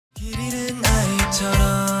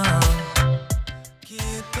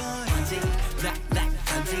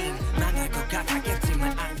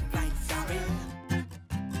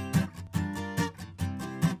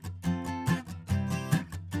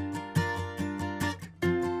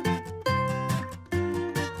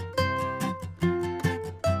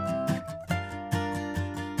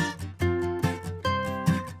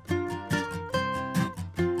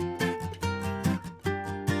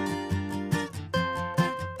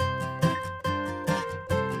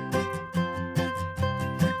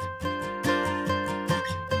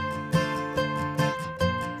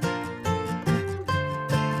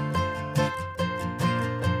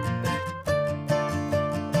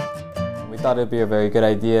We thought it'd be a very good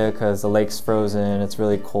idea because the lake's frozen, it's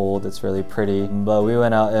really cold, it's really pretty. But we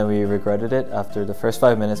went out and we regretted it after the first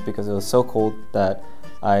 5 minutes because it was so cold that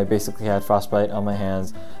I basically had frostbite on my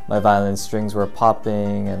hands. My violin strings were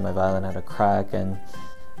popping and my violin had a crack and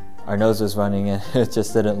our nose was running and it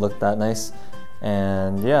just didn't look that nice.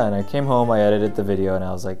 And yeah, and I came home, I edited the video and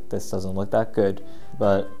I was like, this doesn't look that good.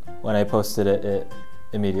 But when I posted it, it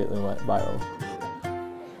immediately went viral.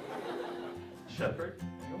 Shepherd?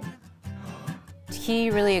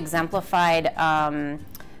 He really exemplified a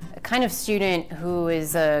kind of student who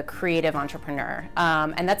is a creative entrepreneur.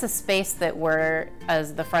 And that's a space that we're,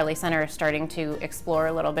 as the Farley Center, starting to explore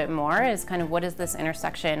a little bit more, is kind of what is this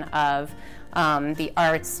intersection of the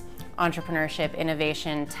arts, entrepreneurship,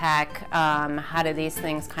 innovation, tech, how do these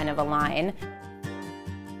things kind of align?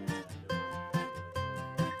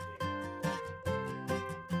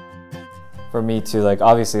 For me too, like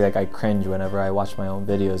obviously like I cringe whenever I watch my own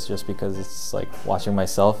videos just because it's like watching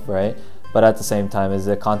myself, right? But at the same time, is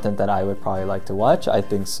it content that I would probably like to watch? I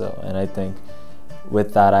think so, and I think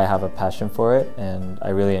with that I have a passion for it and I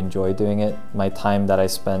really enjoy doing it. My time that I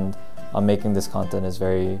spend on making this content is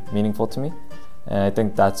very meaningful to me, and I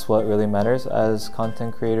think that's what really matters as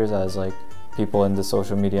content creators, as like people in the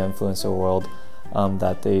social media influencer world,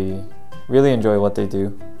 that they really enjoy what they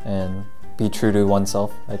do and be true to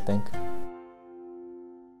oneself, I think.